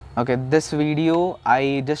Okay, this video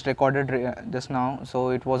I just recorded just now, so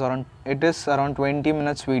it is around 20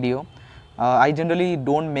 minutes video. I generally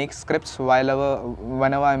don't make scripts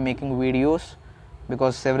whenever I'm making videos,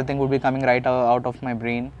 because everything would be coming right out of my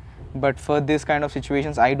brain. But for this kind of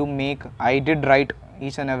situations, I did write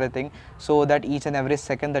each and everything, so that each and every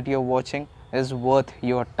second that you're watching is worth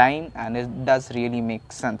your time and it does really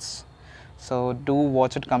make sense. So do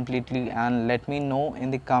watch it completely and let me know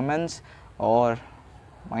in the comments or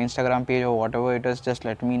my Instagram page or whatever it is. Just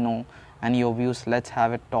let me know and your views. Let's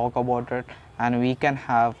have a talk about it, and we can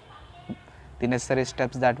have the necessary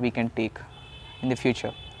steps that we can take in the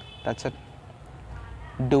future. That's it.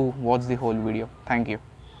 Do watch the whole video. Thank you.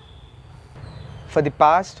 For the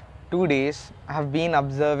past 2 days, I have been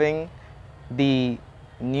observing the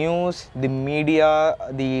news, the media,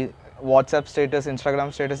 the WhatsApp status,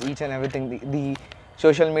 Instagram status, each and everything, the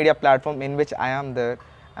social media platform in which I am there,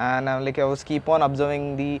 and I was keep on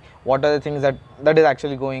observing the what are the things that is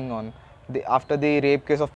actually going on. After the rape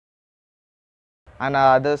case of and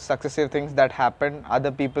other successive things that happen, other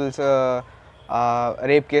people's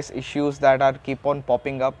rape case issues that are keep on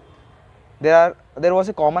popping up. There was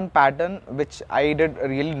a common pattern which I did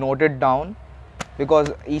really note it down, because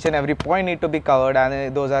each and every point need to be covered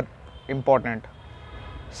and those are important.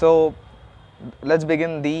 So let's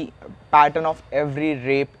begin the pattern of every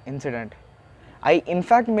rape incident. I in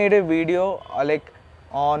fact made a video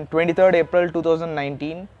on 23rd April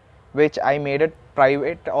 2019, which I made it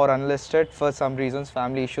private or unlisted. For some reasons,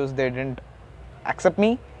 family issues, they didn't accept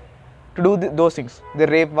me to do those things, the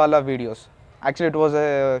rape wala videos. Actually, it was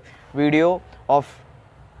a video of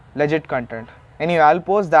legit content. Anyway, I'll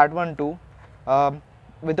post that one too.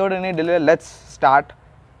 Without any delay, let's start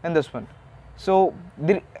in this one. So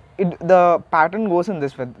the pattern goes in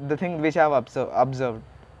this way. The thing which I have observed.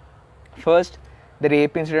 First, the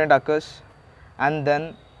rape incident occurs, and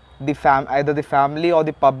then either the family or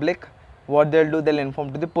the public, what they'll do, they'll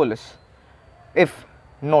inform to the police. If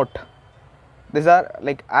note, these are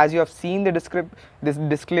like, as you have seen this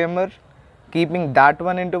disclaimer, keeping that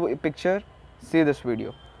one into a picture, see this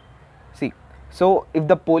video. See, so if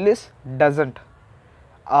the police doesn't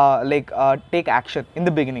take action in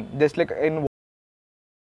the beginning, just like in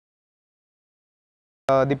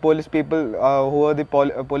the police people who are the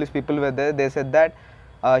police people were there, they said that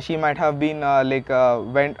she might have been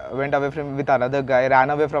went away from with another guy, ran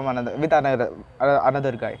away from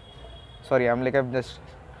another guy. Sorry, I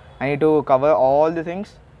need to cover all the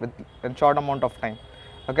things with a short amount of time.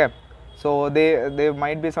 Okay, so they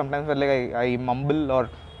might be sometimes where I mumble or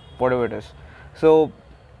whatever it is. So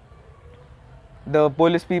the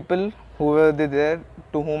police people who were there,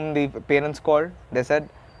 to whom the parents called, they said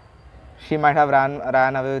she might have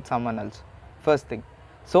ran away with someone else. First thing.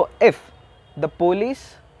 So if the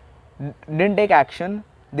police didn't take action,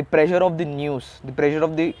 the pressure of the news, the pressure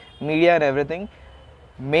of the media and everything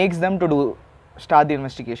makes them to start the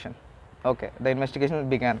investigation. Okay, the investigation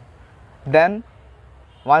began. Then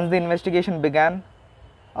once the investigation began,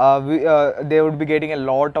 they would be getting a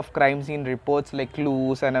lot of crime scene reports, like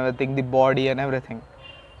clues and everything, the body and everything.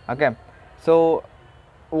 Okay, so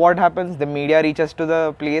what happens, the media reaches to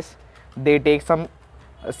the place, they take some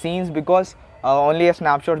scenes, because only a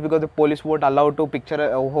snapshot, because the police won't allow to picture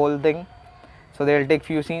a whole thing. So they'll take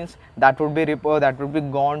few scenes that would be that would be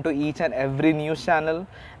gone to each and every news channel,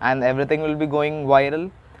 and everything will be going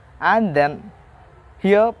viral. And then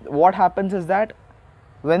here what happens is that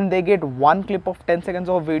when they get one clip of 10 seconds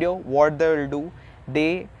of video, what they will do,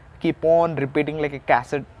 they keep on repeating like a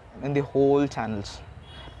cassette in the whole channels.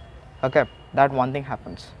 Okay, that one thing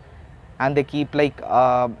happens, and they keep like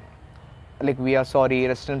we are sorry,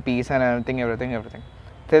 rest in peace, and everything.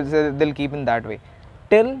 They'll keep in that way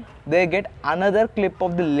till they get another clip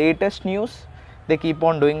of the latest news. They keep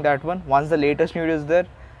on doing that one. Once the latest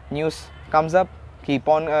news comes up, keep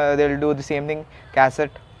on they'll do the same thing, cassette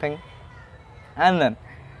thing. And then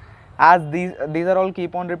as these are all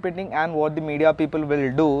keep on repeating, and what the media people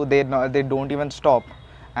will do, they don't even stop,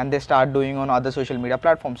 and they start doing on other social media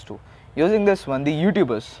platforms too. Using this one, the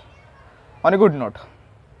YouTubers, on a good note,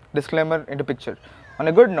 disclaimer into picture, on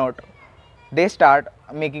a good note, they start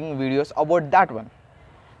making videos about that one.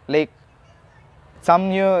 Like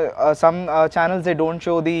some channels, they don't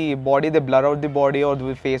show the body, they blur out the body or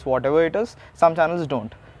the face, whatever it is. Some channels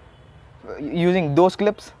don't. Using those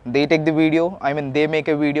clips, they take the video, they make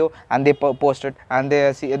a video and they post it, and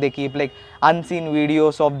they keep like unseen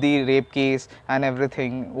videos of the rape case and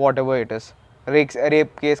everything, whatever it is,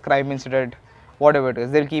 rape case, crime incident, whatever it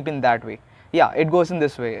is, they'll keep in that way. Yeah, it goes in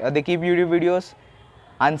this way. They keep YouTube videos,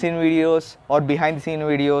 unseen videos or behind the scene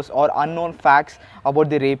videos or unknown facts about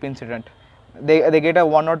the rape incident. They get a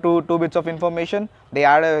one or two bits of information, they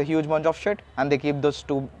add a huge bunch of shit, and they keep those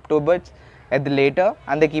two bits at the later,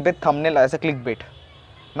 and they keep a thumbnail as a clickbait.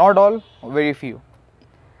 Not all, very few.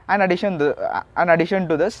 And in addition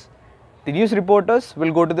to this, the news reporters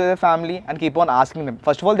will go to their family and keep on asking them.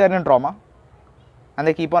 First of all, they are in trauma, and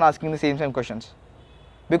they keep on asking the same questions,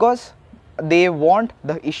 because they want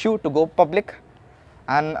the issue to go public,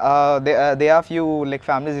 and they are few like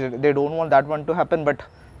families, they don't want that one to happen, but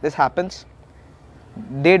this happens.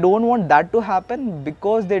 They don't want that to happen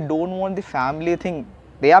because they don't want the family thing.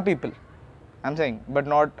 They are people, I'm saying, but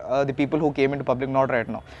not the people who came into public, not right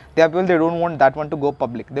now. They are people, they don't want that one to go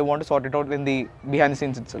public. They want to sort it out in the behind the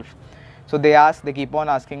scenes itself. So they ask, they keep on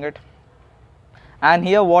asking it. And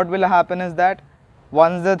here what will happen is that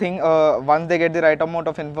once they get the right amount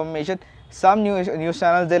of information, some news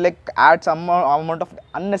channels, they like add some amount of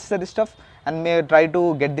unnecessary stuff and may try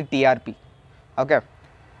to get the TRP. Okay,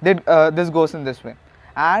 this goes in this way.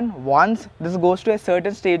 And once this goes to a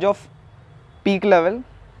certain stage of peak level,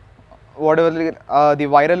 whatever the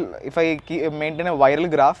viral, if I maintain a viral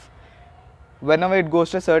graph, whenever it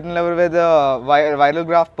goes to a certain level where the viral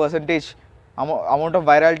graph percentage amount of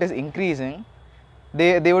virality is increasing,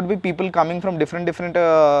 they would be people coming from different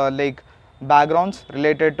like backgrounds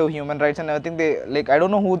related to human rights and everything. They like, I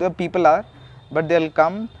don't know who the people are, but they'll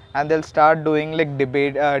come and they'll start doing like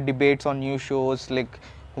debates on news shows, like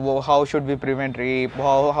how should we prevent rape,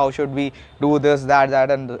 how should we do this, that,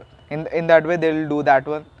 and in that way they'll do that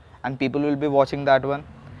one, and people will be watching that one.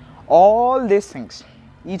 All these things,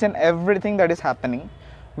 each and everything that is happening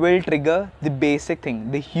will trigger the basic thing,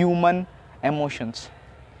 the human emotions.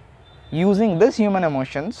 Using this human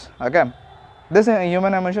emotions, okay, this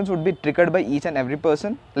human emotions would be triggered by each and every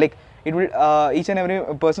person. Like it will, each and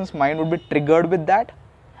every person's mind would be triggered with that,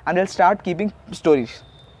 and they'll start keeping stories.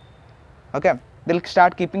 Okay, they'll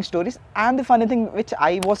start keeping stories. And the funny thing which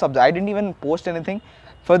I was observed, I didn't even post anything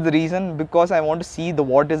for the reason because I want to see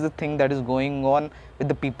what is the thing that is going on with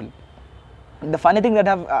the people. The funny thing that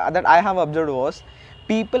I have observed was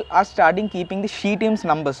people are starting keeping the she team's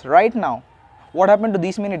numbers right now. What happened to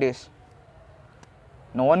these many days?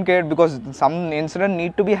 No one cared, because some incident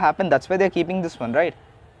need to be happen. That's why they're keeping this one, right?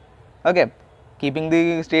 Okay, keeping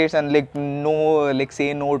the states and like no, like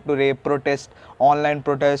say no to rape, protest, online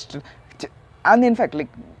protest, and in fact like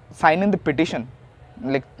sign in the petition.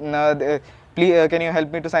 Like please, can you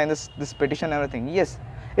help me to sign this petition and everything? Yes,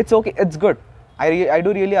 it's okay, it's good. I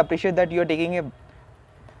do really appreciate that you are taking a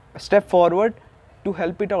step forward to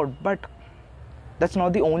help it out, but that's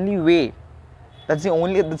not the only way. Those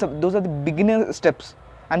are the beginner steps,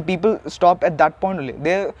 and people stop at that point only.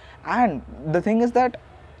 And the thing is that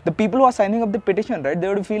the people who are signing up the petition, right, they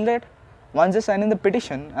would feel that once they sign in the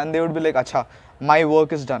petition, and they would be like, acha, my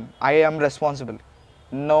work is done, I am responsible.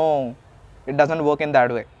 No, it doesn't work in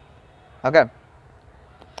that way. Okay,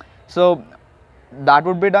 so that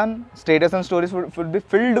would be done. Status and stories would be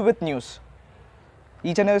filled with news.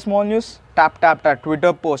 Each and every small news, tap,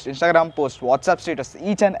 Twitter post, Instagram post, WhatsApp status,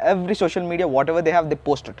 each and every social media, whatever they have, they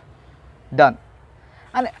post it. Done.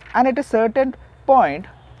 And at a certain point,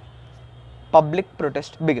 public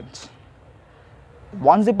protest begins.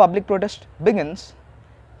 Once the public protest begins,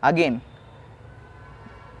 again,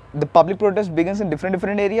 the public protest begins in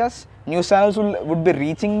different areas. News channels would be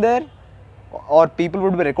reaching there, or people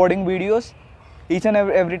would be recording videos. Each and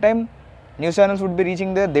every time, news channels would be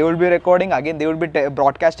reaching there, they will be recording, again they will be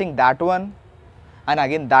broadcasting that one, and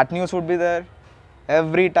again that news would be there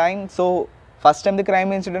every time. So first time the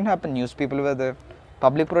crime incident happened, news people were there.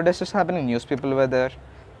 Public protest is happening, news people were there.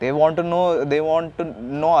 They want to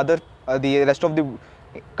know other the rest of the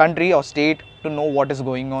country or state to know what is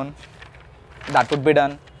going on. That would be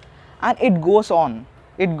done, and it goes on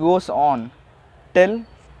till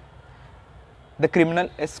the criminal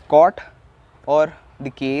is caught or the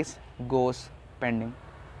case goes pending.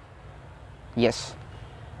 Yes,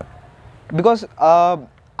 because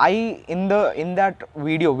in that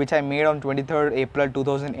video which I made on 23rd April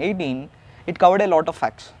 2018, it covered a lot of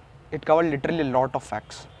facts. It covered literally a lot of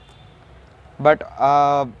facts. But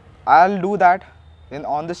I'll do that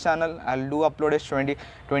on this channel. I'll do upload a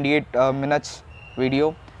 28 minutes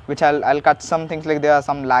video, which I'll cut some things, like there are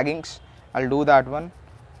some laggings. I'll do that one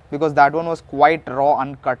because that one was quite raw,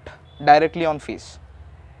 uncut, directly on face.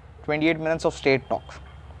 28 minutes of straight talk.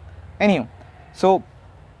 Anyway, so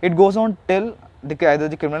it goes on till either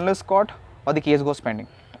the criminal is caught or the case goes pending.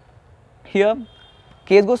 Here,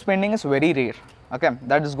 case goes pending is very rare. Okay,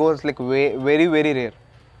 that just goes like very rare.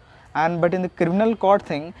 But in the criminal court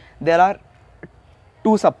thing, there are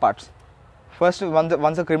two subparts. First,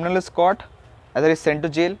 once a criminal is caught, either is sent to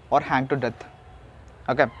jail or hanged to death.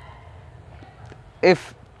 Okay,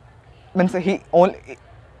 if means he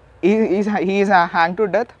is hanged to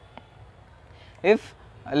death if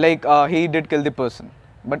like he did kill the person.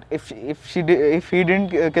 But if he didn't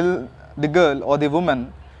kill the girl or the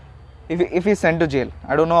woman, if he's sent to jail,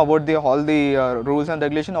 I don't know about the all the rules and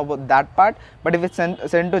regulation about that part, but if it's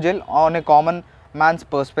sent to jail on a common man's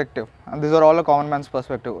perspective, and these are all a common man's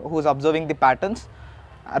perspective who's observing the patterns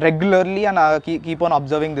regularly and keep on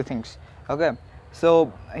observing the things. Okay,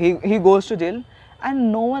 so he goes to jail,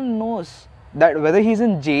 and no one knows that whether he's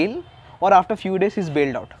in jail or after few days he's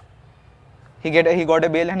bailed out. He got a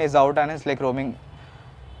bail and he's out and he's like roaming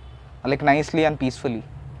like nicely and peacefully,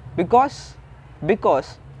 because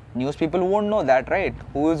news people won't know that, right?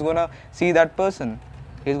 Who is gonna see that person?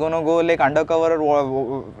 He's gonna go like undercover,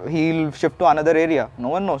 or he'll shift to another area. No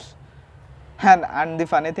one knows. And the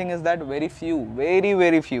funny thing is that very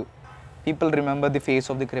few people remember the face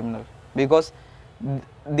of the criminal, because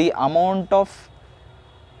the amount of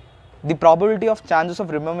the probability of chances of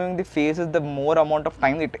remembering the face is the more amount of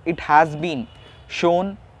time it has been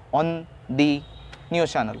shown on the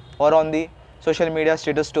news channel or on the social media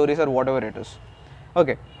status stories or whatever it is.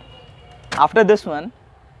 Okay, after this one,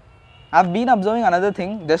 I've been observing another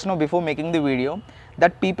thing just now before making the video,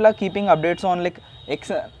 that people are keeping updates on like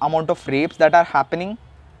X amount of rapes that are happening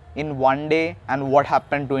in one day and what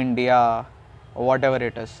happened to India or whatever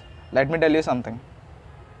it is. Let me tell you something.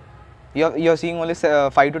 You're seeing only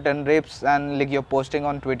 5 to 10 rapes and like you're posting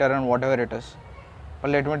on Twitter and whatever it is.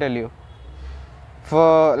 But let me tell you,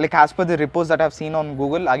 for like as per the reports that I've seen on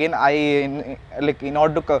Google, again in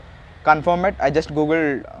order to confirm it, I just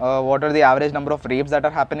googled what are the average number of rapes that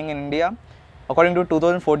are happening in India. According to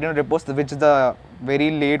 2014 reports, which is the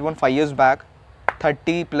very late one, 5 years back,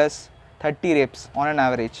 30 rapes on an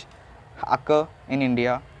average occur in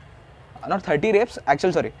India. Not 30 rapes,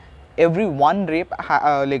 actually sorry, every one rape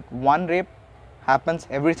happens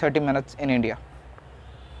every 30 minutes in India.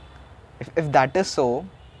 If that is so,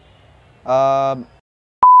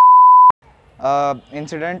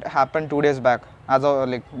 incident happened 2 days back, as of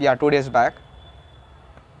like 2 days back.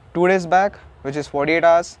 2 days back, which is 48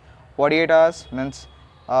 hours. 48 hours means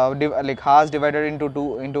like hours divided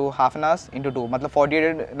into half an hour into 2. Matlab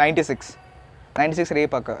 48 96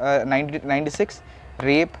 rape 96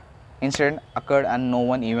 rape incident occurred and no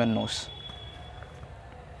one even knows.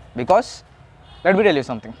 Because let me tell you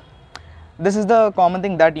something. This is the common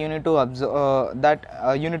thing that you need to observe,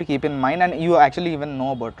 you need to keep in mind, and you actually even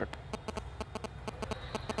know about it.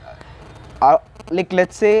 Like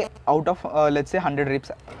let's say out of 100 rapes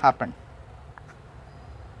happened.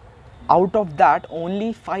 Out of that,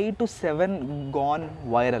 only 5 to 7 gone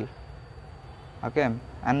viral. Okay,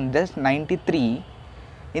 and just 93.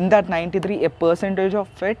 In that 93, a percentage of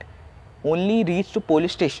it only reached to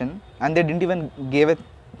police station, and they didn't even give a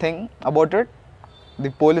thing about it. The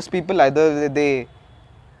police people either they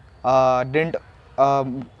didn't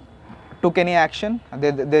took any action,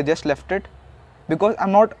 they just left it. Because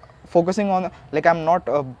I'm not focusing on, like I'm not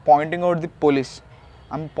pointing out the police,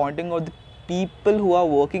 I'm pointing out the people who are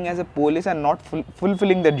working as a police and not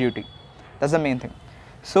fulfilling their duty. That's the main thing.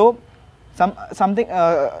 So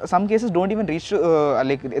some cases don't even reach to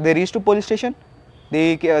like they reach to police station,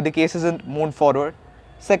 the case isn't moved forward.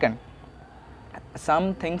 Second,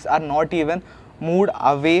 some things are not even moved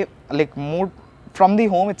away, like moved from the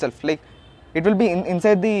home itself, like it will be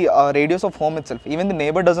inside the radius of home itself. Even the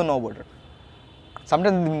neighbor doesn't know about it.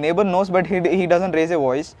 Sometimes the neighbor knows, but he doesn't raise a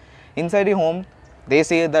voice. Inside the home, they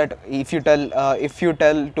say that if you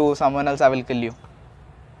tell to someone else, I will kill you,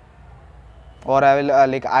 or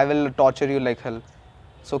I will torture you like hell.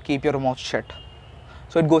 So keep your mouth shut.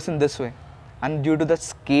 So it goes in this way, and due to the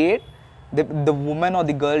scare, the woman or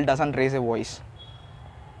the girl doesn't raise a voice.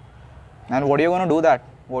 And what are you gonna do that?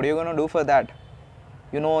 What are you gonna do for that?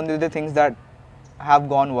 You know only the things that have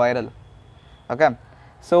gone viral. Okay,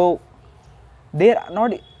 so they are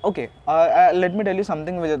not okay. Let me tell you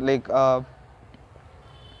something which like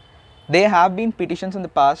there have been petitions in the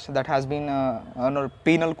past that has been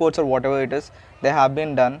penal courts or whatever it is, they have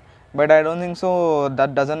been done, but I don't think so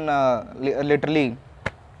that doesn't literally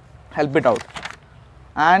help it out.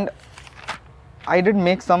 And I did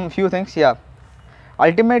make some few things.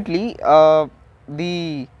 Ultimately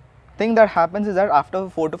the thing that happens is that after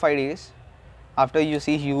 4 to 5 days, after you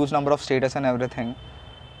see huge number of status and everything,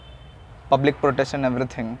 public protest and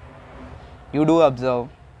everything, you do observe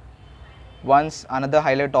once another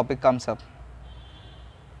highlight topic comes up,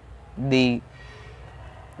 the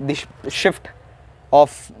shift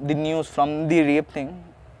of the news from the rape thing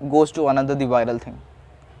goes to another, the viral thing.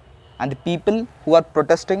 And the people who are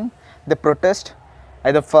protesting, they protest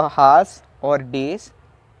either for hours or days,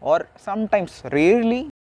 or sometimes, rarely,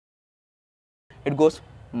 it goes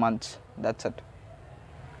months. That's it.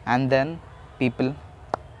 And then people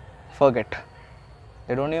forget.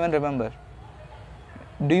 They don't even remember.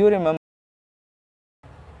 Do you remember?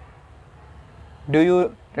 Do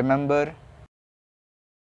you remember?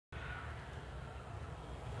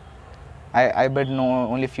 I bet no,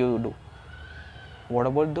 only few do. What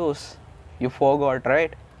about those? You forgot,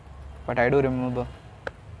 right? But I do remember,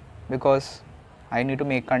 because I need to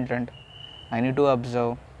make content. I need to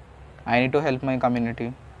observe. I need to help my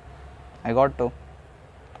community. I got to.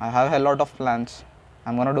 I have a lot of plans.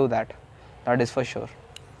 I'm gonna do that. That is for sure.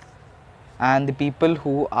 And the people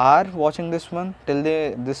who are watching this one till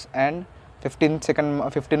this end,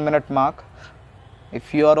 15-minute mark,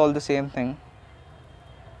 if you are all the same thing,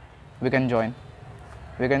 we can join.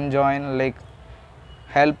 We can join, like,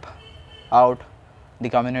 help out the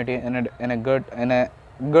community in a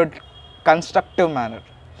good constructive manner,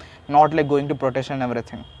 not like going to protest and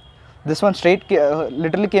everything. This one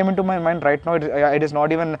literally came into my mind right now. It is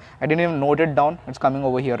not even, I didn't even note it down. It's coming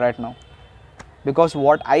over here right now, because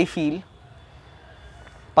what I feel,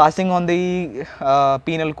 passing on the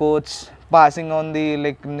penal codes, passing on the,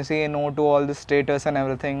 like, say no to all the status and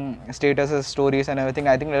everything, statuses, stories and everything,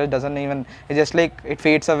 I think that doesn't even, it's just like it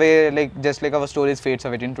fades away, like just like our stories fades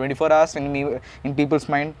away in 24 hours in people's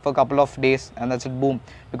mind for a couple of days, and that's it, boom,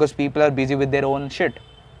 because people are busy with their own shit,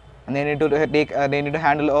 and they need to they need to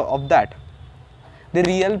handle of that. The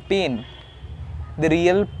real pain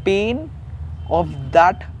of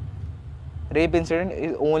that rape incident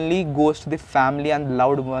is only goes to the family and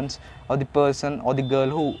loved ones of the person or the girl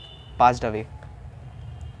who passed away.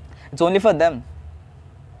 It's only for them,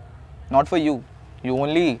 not for you. You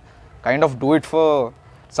only kind of do it for,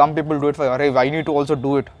 some people do it for, hey, I need to also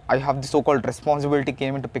do it. I have the so-called responsibility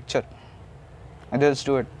came into picture, and they just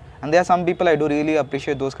do it. And there are some people, I do really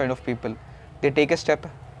appreciate those kind of people. They take a step.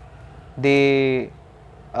 They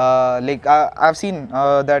like I've seen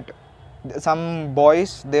that some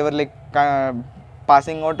boys, they were like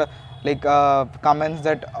passing out comments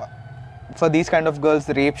that for these kind of girls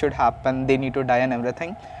rape should happen, they need to die and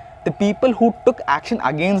everything. The people who took action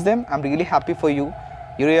against them, I'm really happy for you.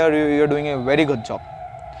 You're doing a very good job.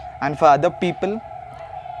 And for other people,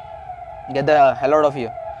 get the hell out of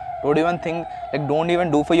here. Don't even think, like, don't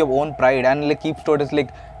even do for your own pride and like keep stories,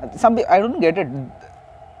 like I don't get it.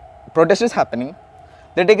 Protest is happening,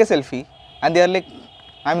 they take a selfie and they are like,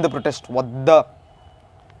 I'm in the protest. What the,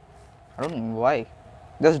 I don't know why.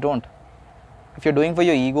 Just don't. If you're doing for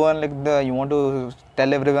your ego and like you want to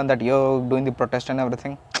tell everyone that you're doing the protest and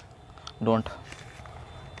everything, don't.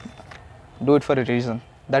 Do it for a reason.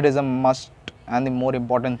 That is a must and the more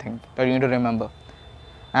important thing that you need to remember.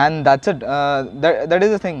 And that's it. That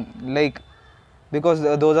is the thing, like, because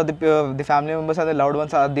those are the family members and the loved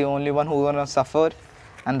ones are the only one who gonna suffer,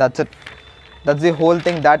 and that's it. That's the whole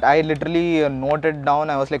thing that I literally noted down.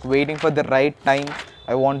 I was like waiting for the right time.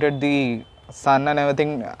 I wanted the sun and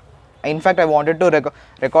everything. In fact, I wanted to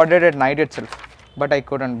record it at night itself, but I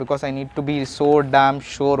couldn't, because I need to be so damn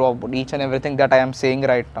sure of each and everything that I am saying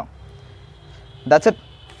right now. That's it.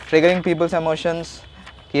 Triggering people's emotions,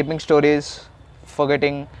 keeping stories,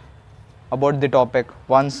 forgetting about the topic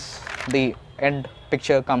once the end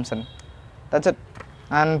picture comes in. That's it.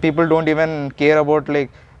 And people don't even care about,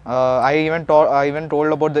 like, I even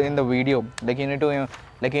told about in the video, like, you need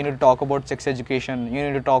to talk about sex education. You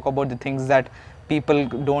need to talk about the things that people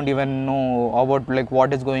don't even know about, like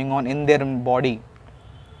what is going on in their body,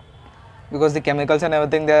 because the chemicals and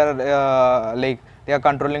everything, they are like they are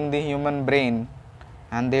controlling the human brain,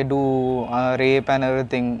 and they do rape and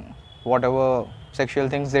everything, whatever sexual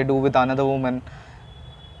things they do with another woman,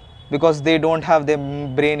 because they don't have their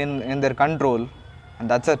brain in their control, and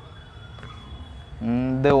that's it.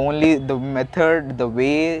 The method, the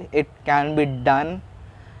way it can be done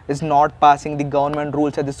is not passing the government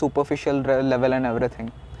rules at the superficial level and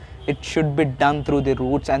everything. It should be done through the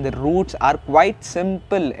roots, and the roots are quite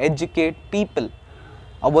simple. Educate people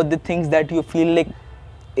about the things that you feel like,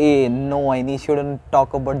 hey, no, I shouldn't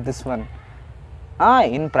talk about this one.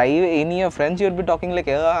 In private, in your friends, you'll be talking like,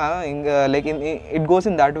 it goes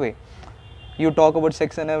in that way. You talk about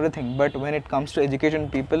sex and everything, but when it comes to education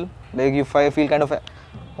people, like, you feel kind of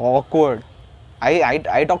awkward.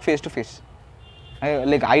 I talk face to face.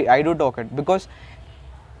 I do talk it, because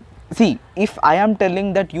see, if I am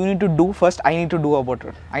telling that you need to do first, I need to do about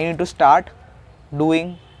it. I need to start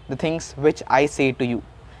doing the things which I say to you,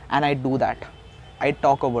 and I do that. I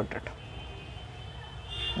talk about it.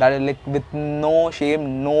 That is, like, with no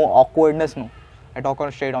shame, no awkwardness, no. I talk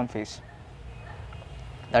on straight on face.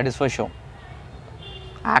 That is for sure.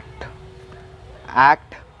 Act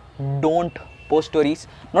don't post stories.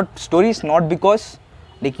 Not stories, not because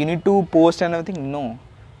like you need to post and everything. No,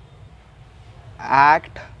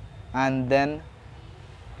 act and then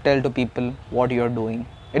tell to people what you're doing.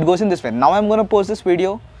 It goes in this way. Now I'm gonna post this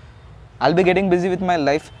video. I'll be getting busy with my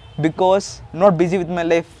life, because not busy with my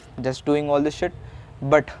life, just doing all this shit,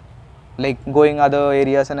 but like going other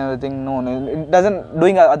areas and everything. No, it doesn't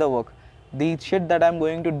doing other work. The shit that I'm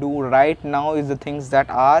going to do right now is the things that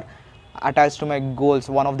are attached to my goals.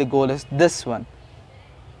 One of the goals is this one.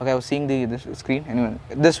 Okay, I was seeing this screen. Anyway,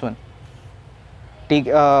 this one.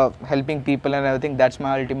 Helping people and everything. That's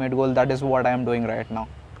my ultimate goal. That is what I am doing right now.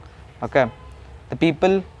 Okay, the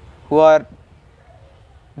people who are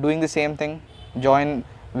doing the same thing, join.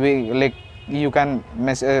 Like you can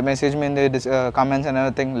message me in the comments and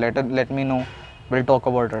everything. Let me know. We'll talk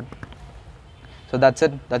about it. So that's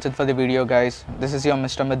it for the video, guys. This is your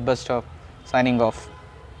Mr. Mythbuster signing off.